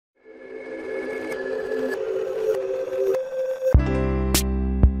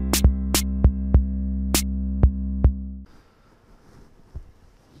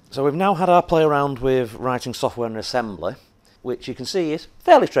So we've now had our play around with writing software and assembly, which you can see is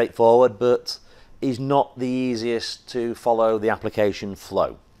fairly straightforward, but is not the easiest to follow the application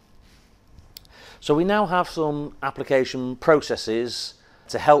flow. So we now have some application processes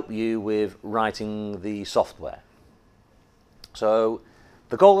to help you with writing the software. So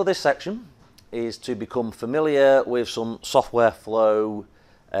the goal of this section is to become familiar with some software flow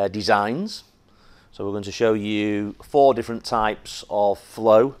designs. So we're going to show you 4 different types of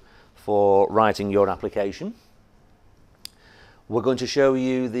flow for writing your application. We're going to show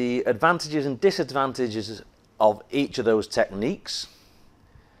you the advantages and disadvantages of each of those techniques.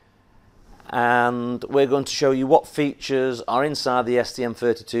 And we're going to show you what features are inside the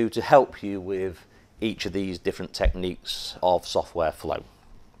STM32 to help you with each of these different techniques of software flow.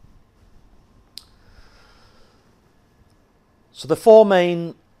 So the 4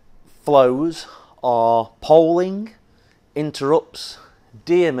 main flows are polling, interrupts,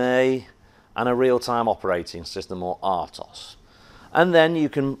 DMA, and a real-time operating system, or RTOS. And then you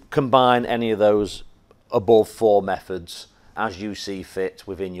can combine any of those above 4 methods as you see fit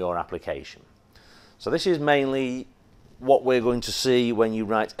within your application. So this is mainly what we're going to see when you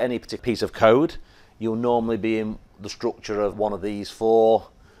write any particular piece of code. You'll normally be in the structure of one of these 4,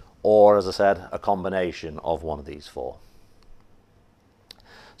 or as I said, a combination of one of these 4.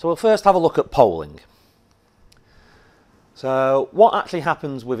 So we'll first have a look at polling. So what actually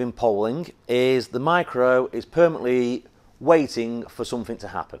happens within polling is the micro is permanently waiting for something to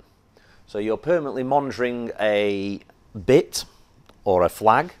happen. So you're permanently monitoring a bit or a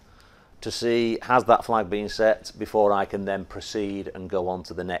flag to see, has that flag been set before I can then proceed and go on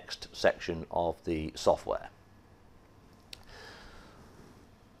to the next section of the software.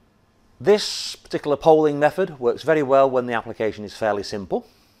 This particular polling method works very well when the application is fairly simple,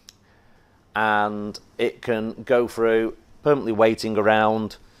 and it can go through permanently waiting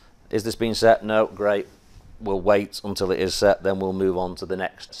around. Is this being set? No, great. We'll wait until it is set, then we'll move on to the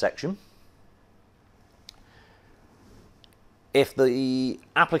next section. If the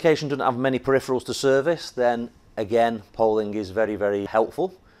application doesn't have many peripherals to service, then again, polling is very, very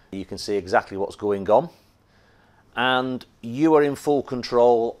helpful. You can see exactly what's going on, and you are in full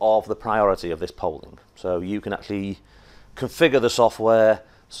control of the priority of this polling. So you can actually configure the software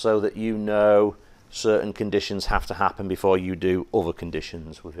so that you know certain conditions have to happen before you do other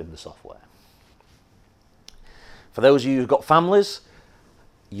conditions within the software. For those of you who've got families,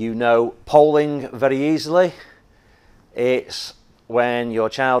 you know polling very easily. It's when your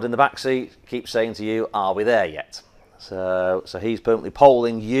child in the back seat keeps saying to you, are we there yet? So he's permanently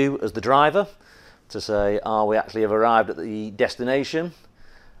polling you as the driver to say, are we actually have arrived at the destination?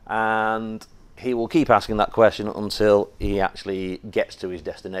 And he will keep asking that question until he actually gets to his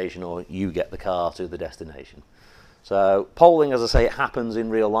destination, or you get the car to the destination. So polling, as I say, it happens in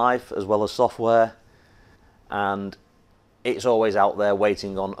real life as well as software, and it's always out there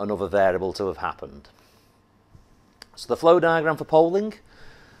waiting on another variable to have happened. So the flow diagram for polling: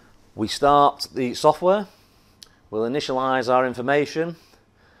 we start the software, we'll initialize our information,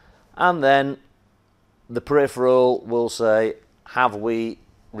 and then the peripheral will say, have we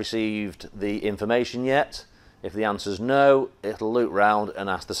received the information yet? If the answer is no, it'll loop round and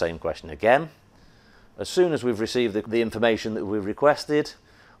ask the same question again. As soon as we've received the information that we've requested,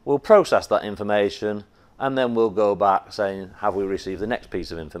 we'll process that information, and then we'll go back saying, have we received the next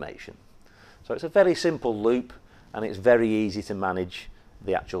piece of information? So it's a very simple loop, and it's very easy to manage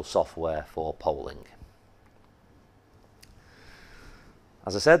the actual software for polling.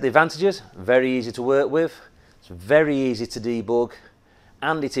 As I said, the advantages: very easy to work with, it's very easy to debug,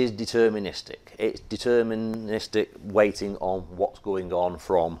 and it is deterministic. It's deterministic waiting on what's going on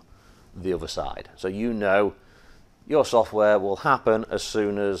from the other side. So you know your software will happen as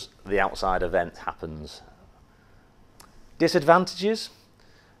soon as the outside event happens. Disadvantages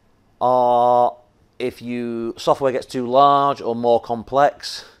are, if your software gets too large or more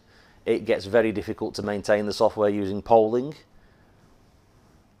complex, it gets very difficult to maintain the software using polling.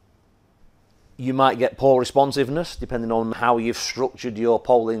 You might get poor responsiveness depending on how you've structured your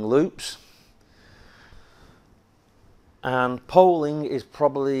polling loops. And polling is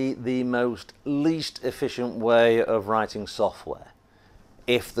probably the least efficient way of writing software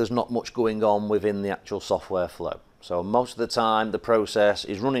if there's not much going on within the actual software flow. So most of the time the process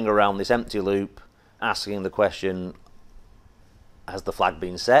is running around this empty loop, asking the question, has the flag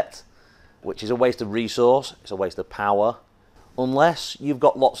been set? Which is a waste of resource, it's a waste of power, unless you've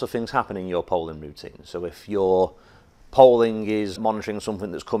got lots of things happening in your polling routine. So if your polling is monitoring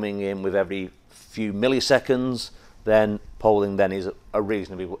something that's coming in with every few milliseconds, then polling then is a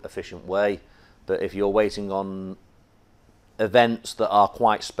reasonably efficient way. But if you're waiting on events that are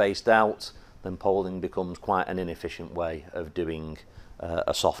quite spaced out, then polling becomes quite an inefficient way of doing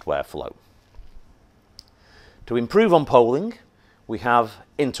a software flow. To improve on polling, we have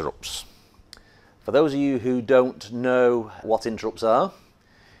interrupts. For those of you who don't know what interrupts are,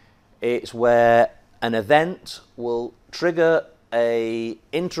 it's where an event will trigger an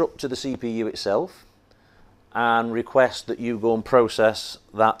interrupt to the CPU itself and request that you go and process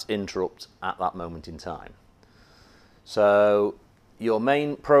that interrupt at that moment in time. So your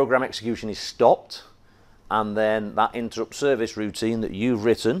main program execution is stopped, and then that interrupt service routine that you've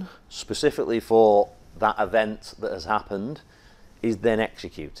written specifically for that event that has happened is then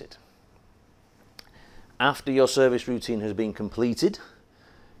executed. After your service routine has been completed,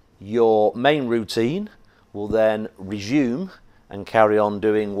 your main routine will then resume and carry on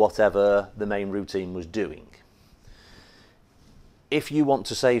doing whatever the main routine was doing. If you want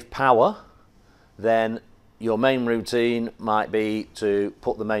to save power, then your main routine might be to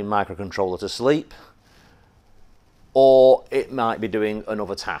put the main microcontroller to sleep, or it might be doing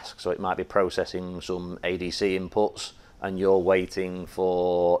another task. So it might be processing some ADC inputs and you're waiting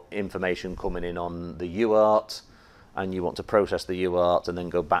for information coming in on the UART, and you want to process the UART and then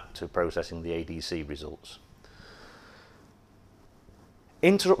go back to processing the ADC results.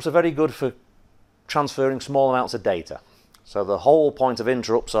 Interrupts are very good for transferring small amounts of data. So the whole point of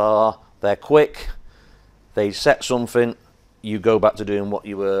interrupts are they're quick, they set something, you go back to doing what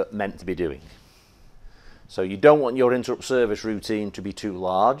you were meant to be doing. So you don't want your interrupt service routine to be too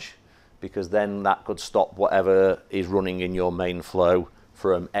large, because then that could stop whatever is running in your main flow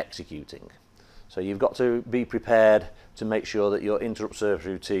from executing. So you've got to be prepared to make sure that your interrupt service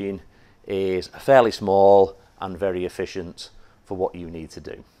routine is fairly small and very efficient for what you need to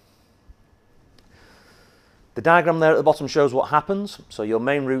do. The diagram there at the bottom shows what happens. So your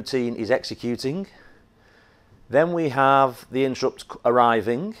main routine is executing. Then we have the interrupt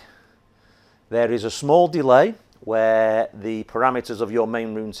arriving. There is a small delay where the parameters of your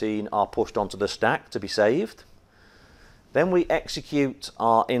main routine are pushed onto the stack to be saved. Then we execute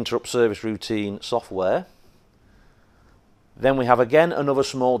our interrupt service routine software. Then we have again another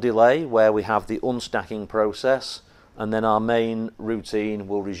small delay where we have the unstacking process, and then our main routine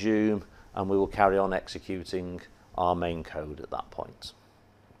will resume and we will carry on executing our main code at that point.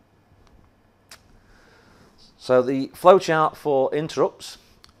 So the flowchart for interrupts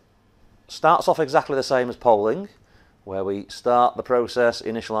starts off exactly the same as polling, where we start the process,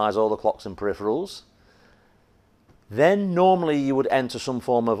 initialize all the clocks and peripherals. Then normally you would enter some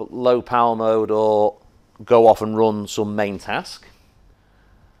form of low power mode or go off and run some main task.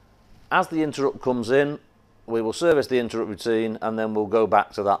 As the interrupt comes in, we will service the interrupt routine and then we'll go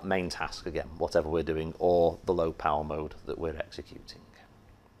back to that main task again, whatever we're doing, or the low power mode that we're executing.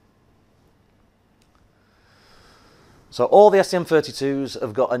 So all the STM32s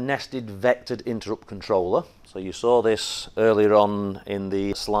have got a nested vectored interrupt controller. So you saw this earlier on in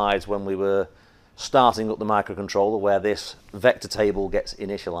the slides when we were starting up the microcontroller, where this vector table gets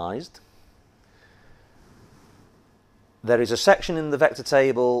initialized. There is a section in the vector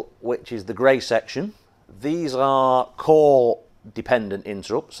table which is the grey section. These are core dependent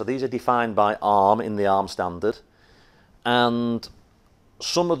interrupts, so these are defined by ARM in the ARM standard, and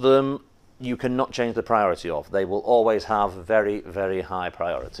some of them you cannot change the priority of. They will always have very, very high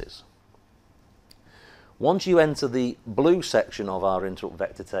priorities. Once you enter the blue section of our interrupt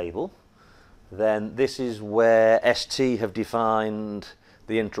vector table, then this is where ST have defined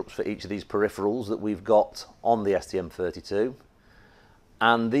the interrupts for each of these peripherals that we've got on the STM32.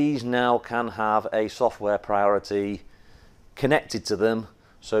 And these now can have a software priority connected to them,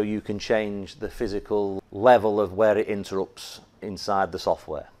 so you can change the physical level of where it interrupts inside the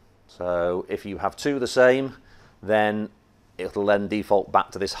software. So if you have two the same, then it'll then default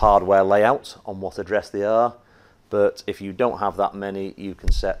back to this hardware layout on what address they are. But if you don't have that many, you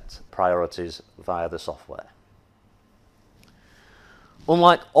can set priorities via the software.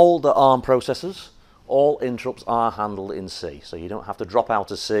 Unlike older ARM processors, all interrupts are handled in C. So you don't have to drop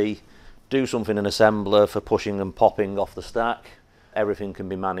out of C, do something in assembler for pushing and popping off the stack. Everything can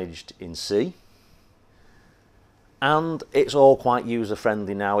be managed in C. And it's all quite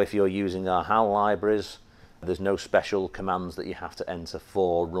user-friendly now if you're using our HAL libraries. There's no special commands that you have to enter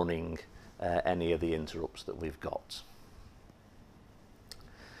for running any of the interrupts that we've got.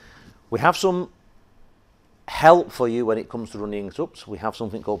 We have some help for you when it comes to running interrupts. We have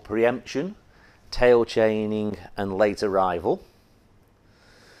something called preemption, tail chaining, and late arrival.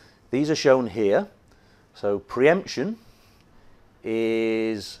 These are shown here. So preemption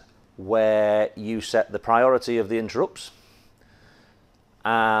is where you set the priority of the interrupts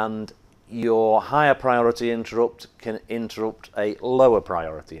and your higher priority interrupt can interrupt a lower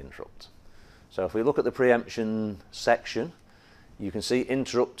priority interrupt. So if we look at the preemption section, you can see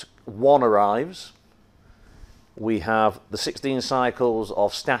interrupt 1 arrives. We have the 16 cycles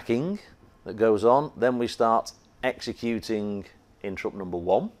of stacking that goes on. Then we start executing interrupt number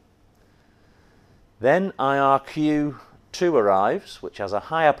 1. Then IRQ 2 arrives, which has a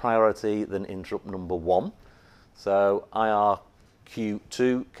higher priority than interrupt number 1. So IRQ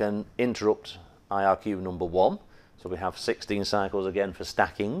 2 can interrupt IRQ number 1. So we have 16 cycles again for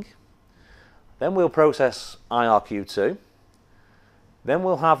stacking. Then we'll process IRQ 2. Then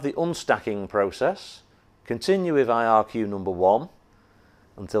we'll have the unstacking process, continue with IRQ number 1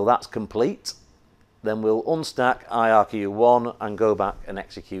 until that's complete. Then we'll unstack IRQ 1 and go back and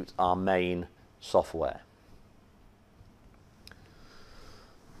execute our main software.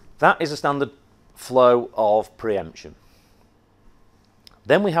 That is a standard flow of preemption.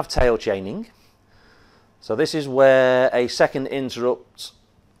 Then we have tail chaining. So this is where a second interrupt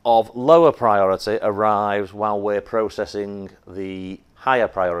of lower priority arrives while we're processing the higher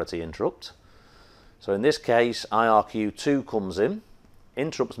priority interrupt. So in this case, IRQ2 comes in,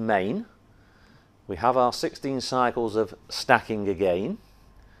 interrupts main. We have our 16 cycles of stacking again.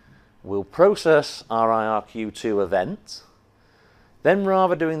 We'll process our IRQ2 event. Then,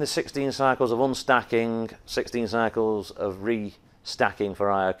 rather doing the 16 cycles of unstacking, 16 cycles of restacking for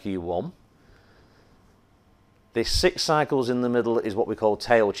IRQ1, this 6 cycles in the middle is what we call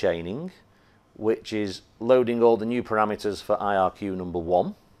tail chaining, which is loading all the new parameters for IRQ number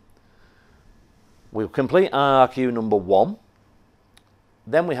 1. We'll complete IRQ number 1.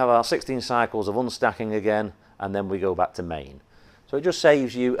 Then we have our 16 cycles of unstacking again, and then we go back to main. So it just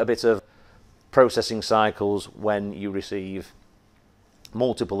saves you a bit of processing cycles when you receive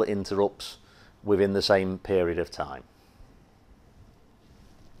multiple interrupts within the same period of time.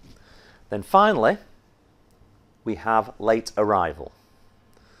 Then finally, we have late arrival.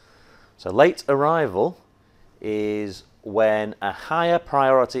 So late arrival is when a higher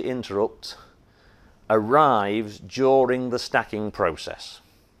priority interrupt arrives during the stacking process.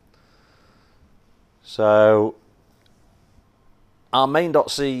 So our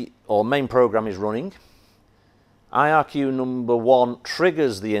main.c or main program is running. IRQ number 1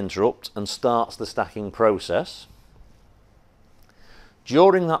 triggers the interrupt and starts the stacking process.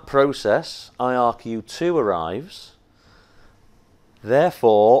 During that process, IRQ2 arrives.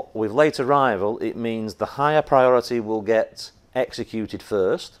 Therefore, with late arrival, it means the higher priority will get executed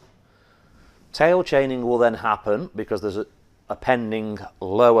first. Tail chaining will then happen because there's a pending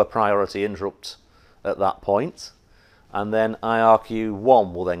lower priority interrupt at that point. And then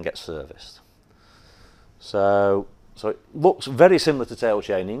IRQ1 will then get serviced. So it looks very similar to tail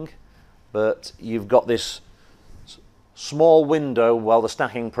chaining, but you've got this small window while the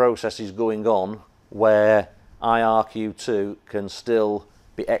stacking process is going on where IRQ2 can still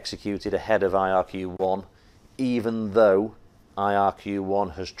be executed ahead of IRQ1 even though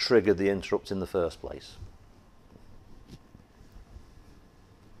IRQ1 has triggered the interrupt in the first place.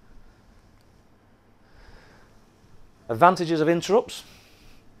 Advantages of interrupts.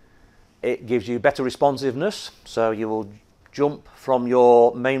 It gives you better responsiveness, so you will jump from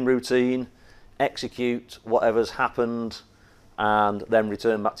your main routine, execute whatever's happened, and then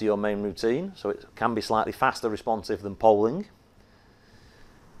return back to your main routine. So it can be slightly faster responsive than polling.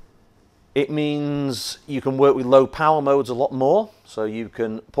 It means you can work with low power modes a lot more, so you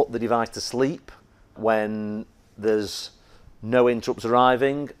can put the device to sleep when there's no interrupts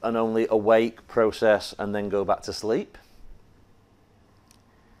arriving and only awake, process, and then go back to sleep.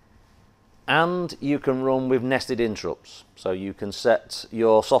 And you can run with nested interrupts, so you can set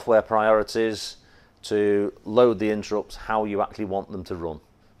your software priorities to load the interrupts how you actually want them to run.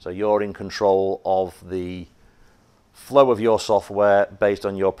 So you're in control of the flow of your software based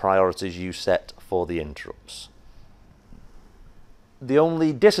on your priorities you set for the interrupts. The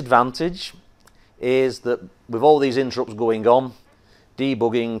only disadvantage is that with all these interrupts going on,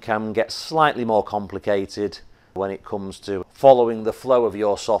 debugging can get slightly more complicated when it comes to following the flow of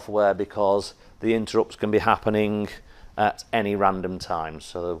your software because the interrupts can be happening at any random time.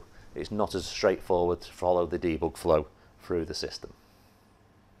 So it's not as straightforward to follow the debug flow through the system.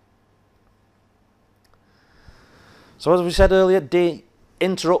 So as we said earlier,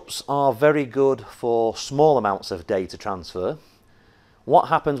 interrupts are very good for small amounts of data transfer. What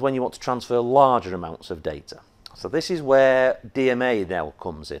happens when you want to transfer larger amounts of data? So this is where DMA now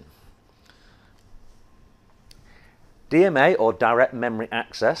comes in. DMA, or direct memory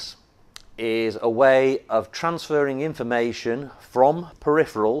access, is a way of transferring information from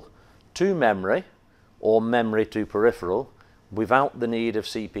peripheral to memory or memory to peripheral without the need of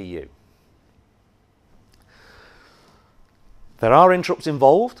CPU. There are interrupts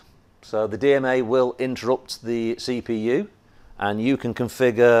involved, so the DMA will interrupt the CPU, and you can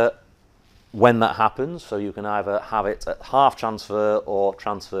configure when that happens, so you can either have it at half transfer or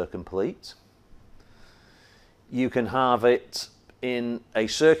transfer complete. You can have it in a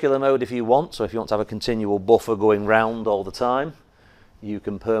circular mode if you want, so if you want to have a continual buffer going round all the time, you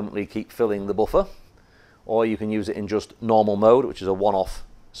can permanently keep filling the buffer, or you can use it in just normal mode, which is a one-off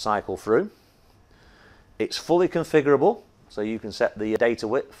cycle through. It's fully configurable, so you can set the data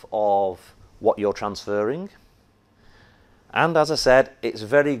width of what you're transferring. And as I said, it's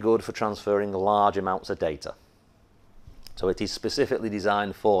very good for transferring large amounts of data. So it is specifically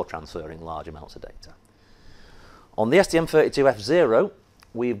designed for transferring large amounts of data. On the STM32F0,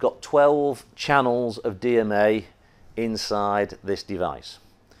 we've got 12 channels of DMA inside this device.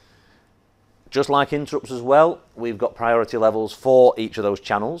 Just like interrupts as well, we've got priority levels for each of those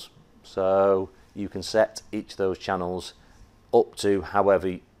channels. So you can set each of those channels up to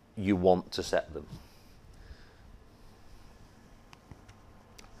however you want to set them.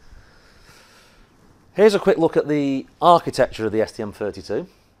 Here's a quick look at the architecture of the STM32.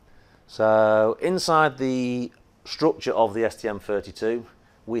 So inside the structure of the STM32,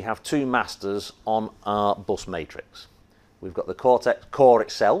 we have two masters on our bus matrix. We've got the Cortex core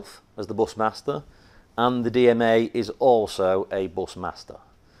itself as the bus master, and the DMA is also a bus master.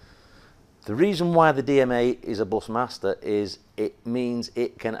 The reason why the DMA is a bus master is it means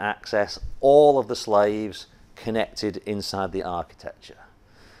it can access all of the slaves connected inside the architecture.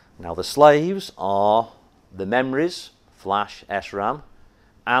 Now the slaves are the memories, flash, SRAM,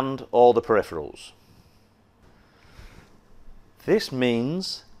 and all the peripherals. This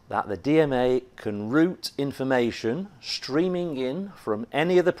means that the DMA can route information streaming in from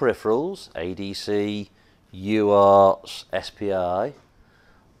any of the peripherals, ADC, UARTs, SPI,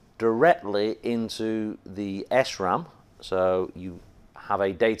 directly into the SRAM. So you have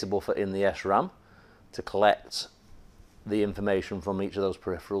a data buffer in the SRAM to collect the information from each of those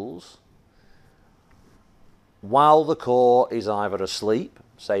peripherals, while the core is either asleep,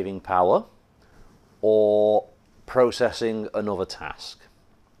 saving power, or processing another task.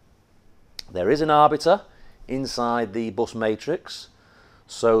 There is an arbiter inside the bus matrix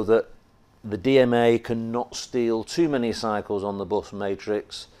so that the DMA cannot steal too many cycles on the bus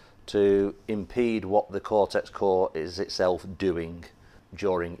matrix to impede what the Cortex core is itself doing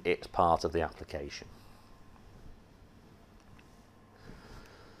during its part of the application.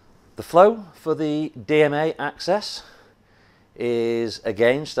 The flow for the DMA access is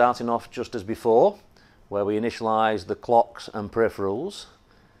again starting off just as before, where we initialize the clocks and peripherals.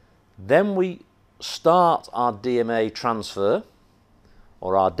 Then we start our DMA transfer,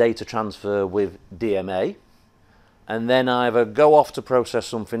 or our data transfer with DMA, and then either go off to process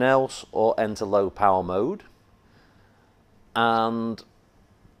something else or enter low power mode. And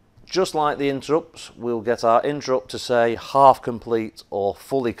just like the interrupts, we'll get our interrupt to say half complete or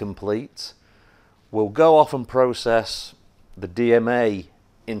fully complete. We'll go off and process the DMA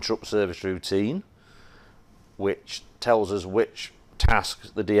interrupt service routine, which tells us which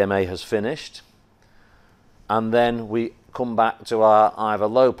tasks the DMA has finished. And then we come back to our either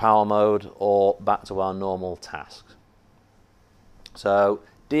low power mode or back to our normal tasks. So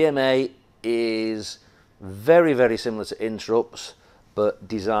DMA is very, very similar to interrupts, but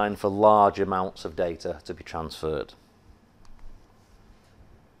designed for large amounts of data to be transferred.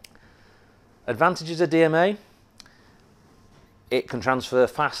 Advantages of DMA: it can transfer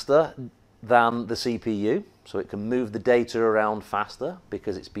faster than the CPU, so it can move the data around faster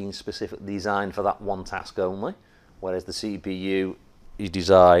because it's been specifically designed for that one task only, whereas the CPU is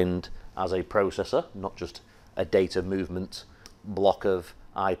designed as a processor, not just a data movement block of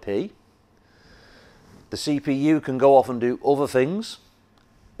IP. The CPU can go off and do other things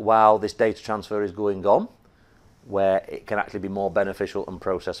while this data transfer is going on, where it can actually be more beneficial and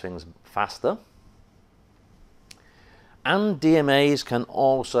process things faster. And DMAs can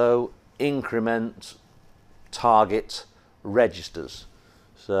also increment target registers.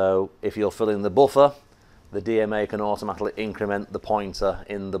 So if you're filling the buffer, the DMA can automatically increment the pointer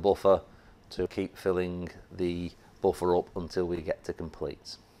in the buffer to keep filling the buffer up until we get to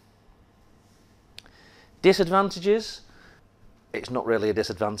complete. Disadvantages: it's not really a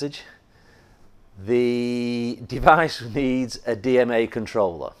disadvantage. The device needs a DMA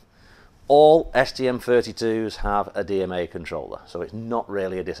controller. All STM32s have a DMA controller, so it's not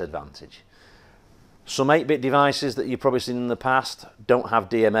really a disadvantage. Some 8-bit devices that you've probably seen in the past don't have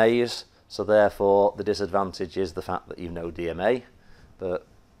DMAs, so therefore the disadvantage is the fact that you know DMA, but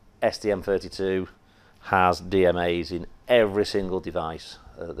STM32 has DMAs in every single device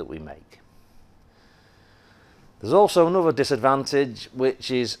that we make. There's also another disadvantage which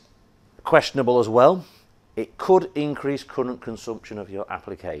is questionable as well. It could increase current consumption of your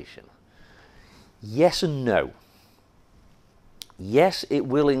application. Yes and no. Yes, it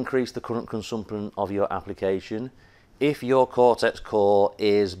will increase the current consumption of your application if your Cortex core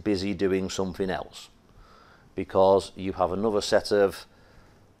is busy doing something else, because you have another set of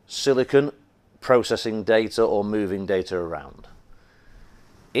silicon processing data or moving data around.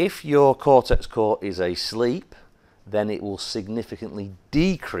 If your Cortex core is asleep, then it will significantly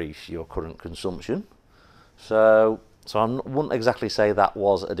decrease your current consumption. So I wouldn't exactly say that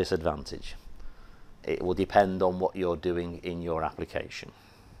was a disadvantage. It will depend on what you're doing in your application.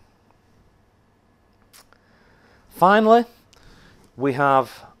 Finally, we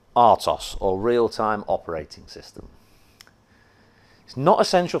have RTOS, or Real-Time Operating System. It's not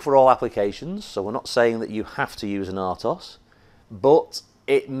essential for all applications, so we're not saying that you have to use an RTOS, but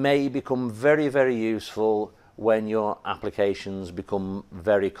it may become very, very useful when your applications become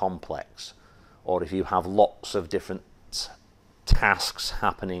very complex, or if you have lots of different tasks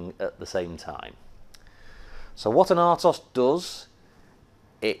happening at the same time. So what an RTOS does,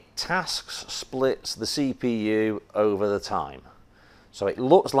 it tasks splits the CPU over the time. So it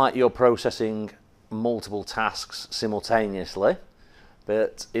looks like you're processing multiple tasks simultaneously,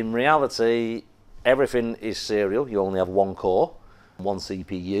 but in reality everything is serial. You only have one core, one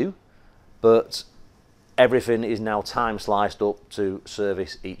CPU, but everything is now time sliced up to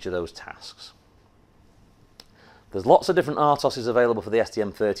service each of those tasks. There's lots of different RTOSs available for the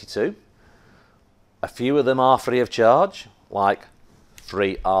STM32. A few of them are free of charge, like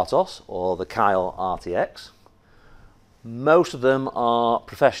FreeRTOS or the Kyle RTX. Most of them are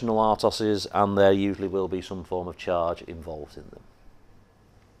professional RTOSs, and there usually will be some form of charge involved in them.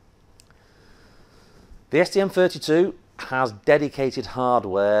 The STM32 has dedicated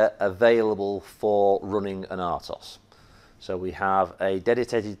hardware available for running an RTOS. So we have a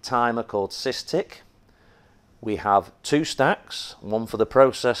dedicated timer called SysTick. We have two stacks, one for the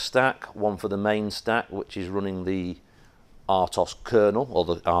process stack, one for the main stack, which is running the RTOS kernel or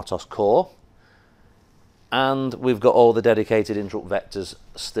the RTOS core. And we've got all the dedicated interrupt vectors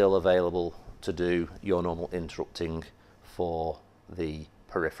still available to do your normal interrupting for the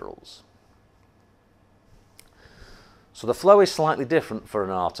peripherals. So the flow is slightly different for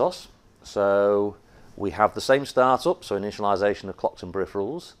an RTOS. So we have the same startup, so initialization of clocks and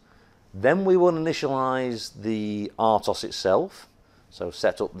peripherals. Then we will initialize the RTOS itself, so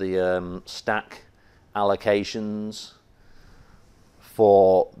set up the stack allocations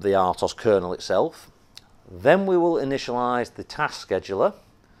for the RTOS kernel itself. Then we will initialize the task scheduler,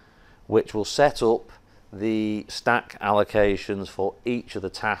 which will set up the stack allocations for each of the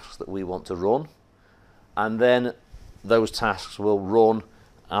tasks that we want to run, and then those tasks will run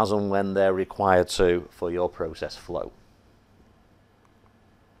as and when they're required to for your process flow.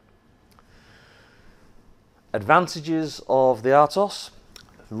 Advantages of the RTOS: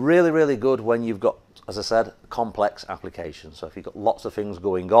 really, really good when you've got, as I said, complex applications. So if you've got lots of things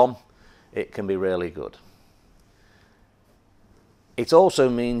going on, it can be really good. It also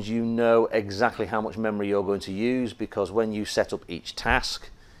means you know exactly how much memory you're going to use, because when you set up each task,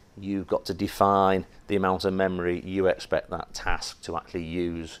 you've got to define the amount of memory you expect that task to actually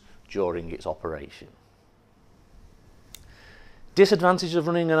use during its operation. Disadvantage of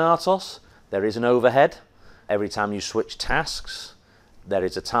running an RTOS: there is an overhead. Every time you switch tasks, there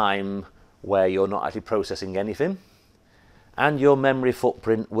is a time where you're not actually processing anything, and your memory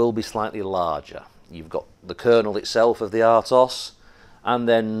footprint will be slightly larger. You've got the kernel itself of the RTOS, and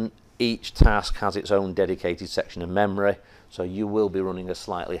then each task has its own dedicated section of memory, so you will be running a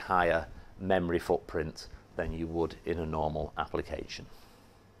slightly higher memory footprint than you would in a normal application.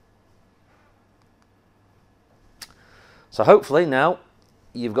 So hopefully now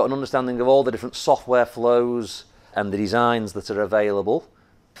you've got an understanding of all the different software flows and the designs that are available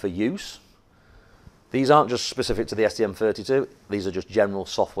for use. These aren't just specific to the STM32, these are just general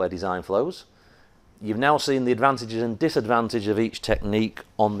software design flows. You've now seen the advantages and disadvantages of each technique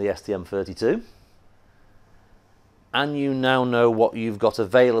on the STM32, and you now know what you've got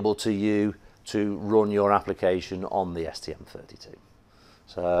available to you to run your application on the STM32.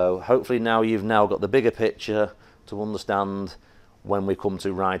 So hopefully now you've now got the bigger picture to understand when we come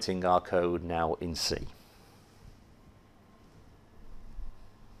to writing our code now in C.